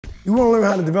You want to learn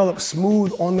how to develop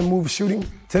smooth, on-the-move shooting?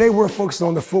 Today we're focusing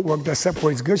on the footwork that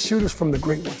separates good shooters from the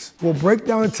great ones. We'll break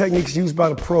down the techniques used by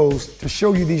the pros to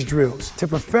show you these drills, to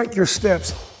perfect your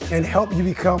steps and help you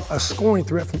become a scoring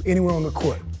threat from anywhere on the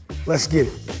court. Let's get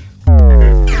it.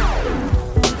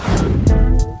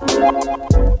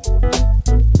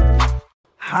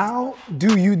 How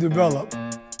do you develop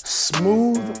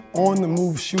smooth,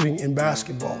 on-the-move shooting in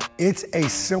basketball? It's a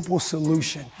simple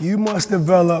solution. You must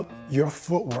develop your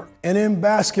footwork. And in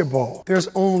basketball, there's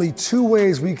only two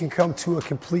ways we can come to a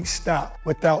complete stop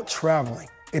without traveling.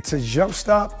 It's a jump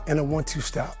stop and a 1-2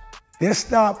 stop. This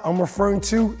stop I'm referring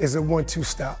to is a 1-2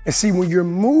 stop. And see, when you're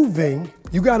moving,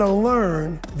 you gotta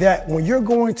learn that when you're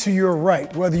going to your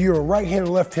right, whether you're a right-handed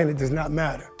or left-handed, does not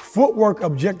matter. Footwork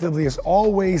objectively is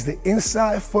always the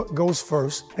inside foot goes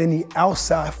first, then the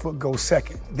outside foot goes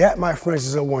second. That, my friends,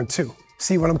 is a 1-2.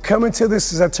 See, when I'm coming to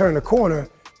this as I turn the corner,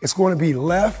 it's going to be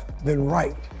left, then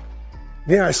right.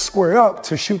 Then I square up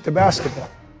to shoot the basketball.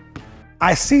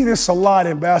 I see this a lot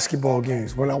in basketball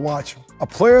games when I watch them. A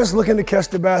player's looking to catch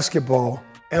the basketball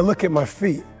and look at my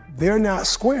feet. They're not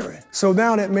squaring. So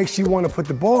now that makes you want to put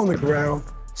the ball on the ground,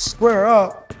 square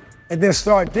up, and then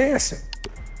start dancing.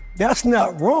 That's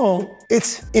not wrong,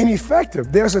 it's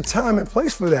ineffective. There's a time and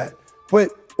place for that. But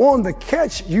on the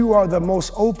catch, you are the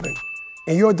most open,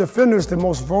 and your defender's the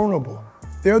most vulnerable.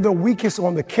 They're the weakest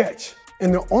on the catch.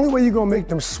 And the only way you're gonna make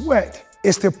them sweat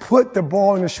is to put the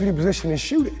ball in the shooting position and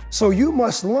shoot it. So you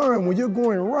must learn when you're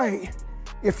going right,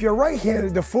 if you're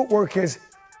right-handed, the footwork is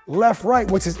left-right,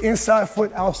 which is inside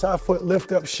foot, outside foot,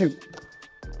 lift up, shoot.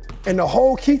 And the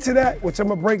whole key to that, which I'm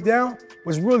gonna break down,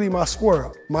 was really my square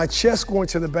up, my chest going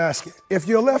to the basket. If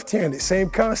you're left-handed, same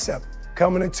concept.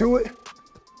 Coming into it,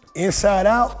 inside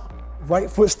out, right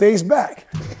foot stays back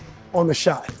on the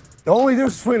shot. The only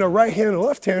difference between a right-hander and a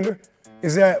left-hander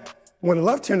is that when a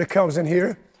left-hander comes in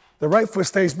here, the right foot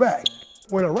stays back.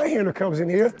 When a right-hander comes in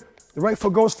here, the right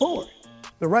foot goes forward.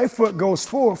 The right foot goes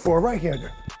forward for a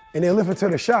right-hander, and then lift it to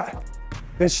the shot,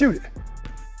 then shoot it.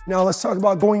 Now let's talk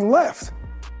about going left.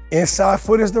 Inside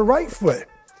foot is the right foot.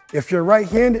 If you're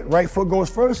right-handed, right foot goes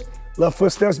first, left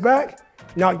foot steps back,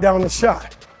 knock down the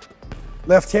shot.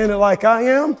 Left-handed like I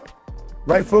am,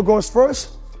 right foot goes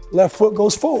first, left foot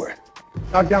goes forward,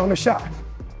 knock down the shot.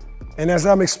 And as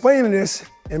I'm explaining this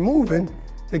and moving,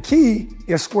 the key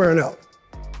is squaring up.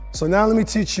 So now let me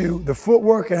teach you the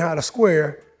footwork and how to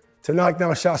square to knock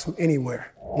down shots from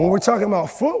anywhere. When we're talking about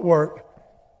footwork,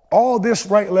 all this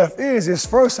right-left is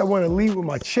first I want to lead with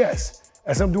my chest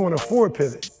as I'm doing a forward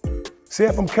pivot. Say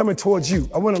if I'm coming towards you,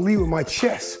 I want to lead with my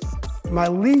chest. My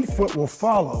lead foot will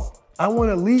follow. I want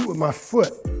to lead with my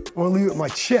foot. I want to lead with my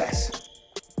chest.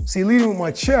 See, leading with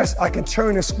my chest, I can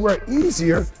turn and square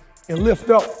easier and lift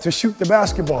up to shoot the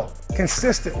basketball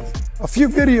consistently. A few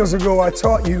videos ago, I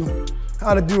taught you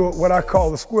how to do what I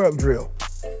call the square up drill.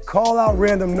 Call out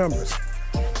random numbers,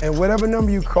 and whatever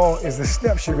number you call is the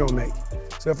steps you're gonna make.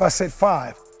 So if I said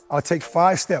 5, I'll take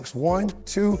 5 steps. 1,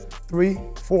 2, 3,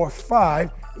 4,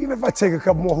 5. Even if I take a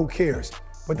couple more, who cares?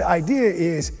 But the idea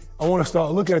is I want to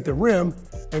start looking at the rim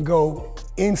and go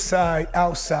inside,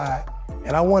 outside,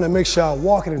 and I want to make sure I'm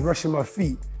walking and rushing my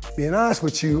feet. Being honest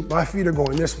with you, my feet are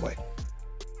going this way,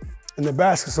 and the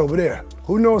basket's over there.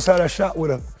 Who knows how that shot would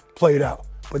have played out?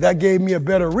 But that gave me a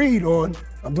better read on,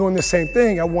 I'm doing the same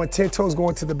thing. I want 10 toes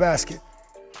going to the basket.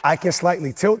 I can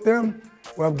slightly tilt them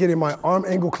where I'm getting my arm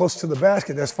angle close to the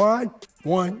basket, that's fine.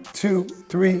 1, 2,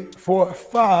 3, 4,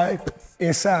 5,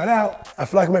 inside out. I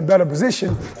feel like I'm in a better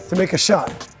position to make a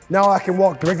shot. Now I can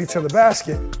walk directly to the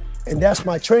basket, and that's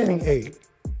my training aid.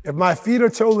 If my feet are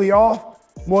totally off,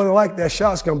 more than likely that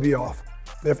shot's gonna be off.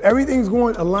 But if everything's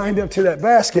going aligned up to that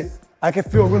basket, I can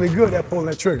feel really good at pulling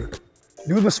that trigger.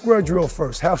 Do the square drill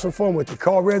first, have some fun with it.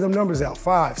 Call random numbers out,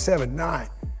 5, 7, 9,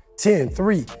 10,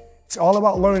 3. It's all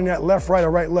about learning that left, right,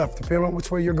 or right, left, depending on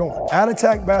which way you're going. At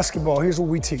Attack Basketball, here's what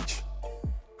we teach.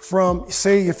 From,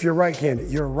 say if you're right-handed,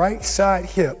 your right side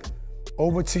hip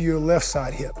over to your left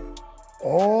side hip,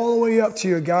 all the way up to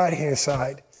your guide hand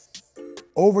side,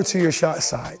 over to your shot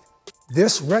side.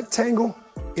 This rectangle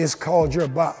is called your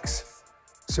box.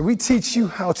 So we teach you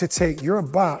how to take your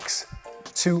box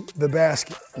to the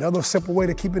basket. Another simple way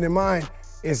to keep it in mind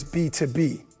is B to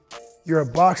B. You're a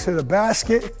box to the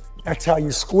basket, that's how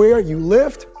you square, you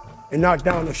lift, and knock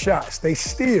down the shot. Stay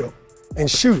still and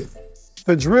shoot it.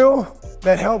 The drill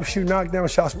that helps you knock down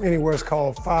shots from anywhere is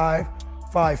called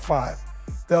 5-5-5.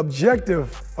 The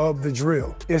objective of the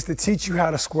drill is to teach you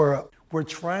how to square up. We're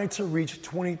trying to reach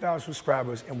 20,000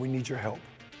 subscribers and we need your help.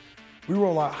 We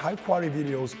roll out high quality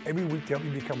videos every week to help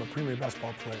you become a premier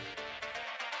basketball player.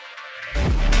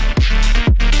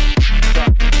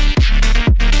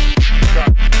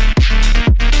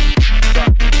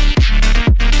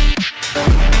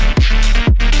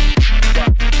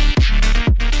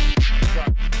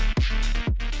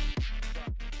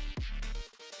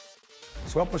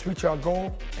 help us reach our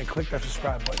goal and click that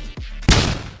subscribe button.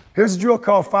 Here's a drill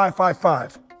called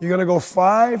 5-5-5. You're gonna go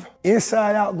 5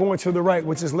 inside out going to the right,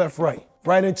 which is left, right.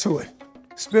 Right into it.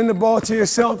 Spin the ball to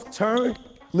yourself, turn,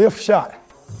 lift, shot.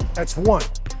 That's 1.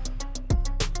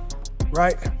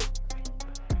 Right.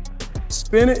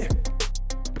 Spin it.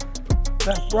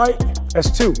 Left, right.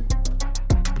 That's 2.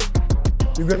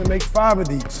 You're gonna make 5 of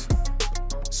these.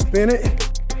 Spin it.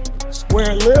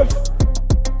 Square lift.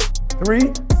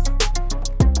 3.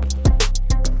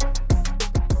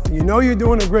 You know you're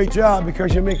doing a great job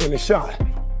because you're making a shot.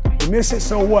 You miss it,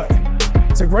 so what?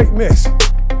 It's a great miss.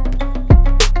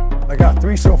 I got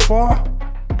 3 so far.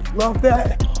 Love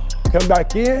that. Come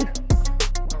back in.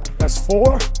 That's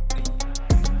 4.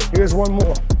 Here's 1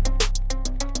 more.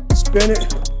 Spin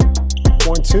it.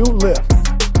 1, 2,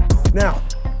 lift. Now,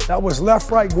 that was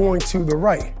left, right going to the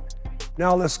right.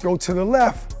 Now let's go to the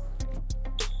left.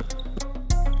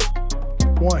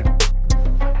 1.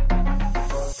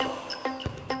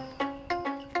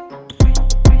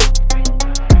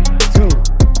 2.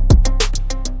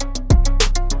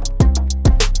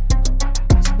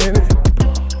 Spin it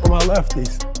for my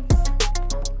lefties.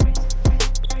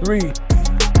 3.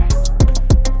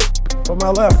 For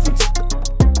my lefties.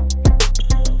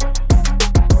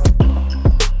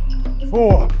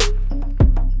 4.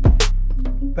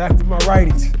 Back for my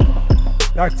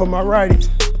righties. Back for my righties.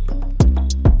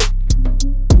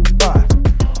 5.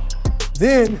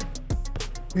 Then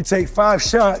you take 5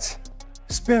 shots,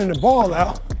 spinning the ball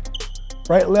out,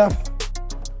 right, left,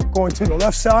 going to the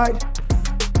left side,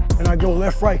 and I go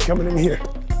left, right, coming in here.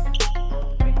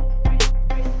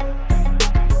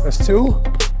 That's 2.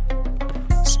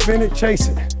 Spin it, chase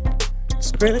it.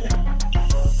 Spin it,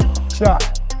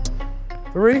 shot.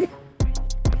 3.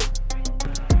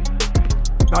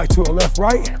 Back to a left,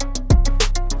 right.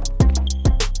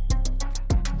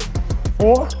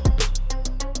 4.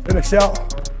 Finish out.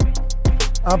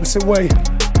 Opposite way.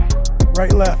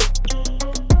 Right, left.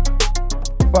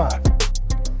 5.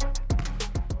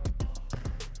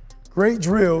 Great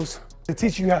drills to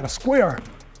teach you how to square,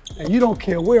 and you don't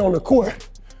care where on the court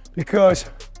because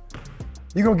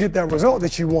you're gonna get that result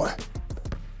that you want.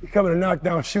 Becoming a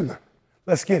knockdown shooter.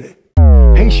 Let's get it.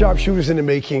 Hey, sharpshooters in the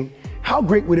making. How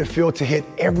great would it feel to hit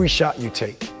every shot you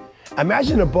take?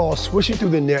 Imagine a ball swishing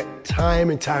through the net time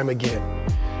and time again.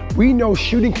 We know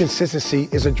shooting consistency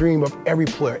is a dream of every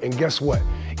player, and guess what?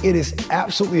 It is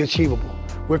absolutely achievable.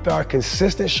 With our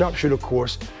consistent sharpshooter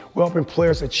course, we're helping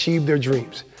players achieve their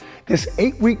dreams. This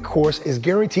 8-week course is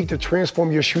guaranteed to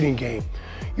transform your shooting game.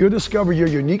 You'll discover your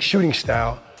unique shooting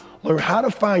style, learn how to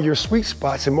find your sweet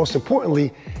spots, and most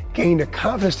importantly, gain the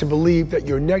confidence to believe that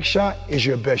your next shot is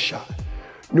your best shot.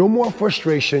 No more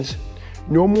frustrations,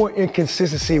 no more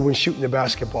inconsistency when shooting the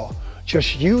basketball.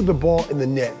 Just you, the ball, and the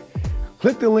net.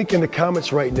 Click the link in the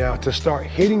comments right now to start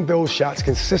hitting those shots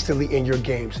consistently in your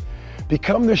games.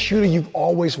 Become the shooter you've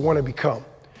always wanted to become.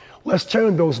 Let's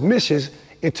turn those misses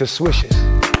into swishes.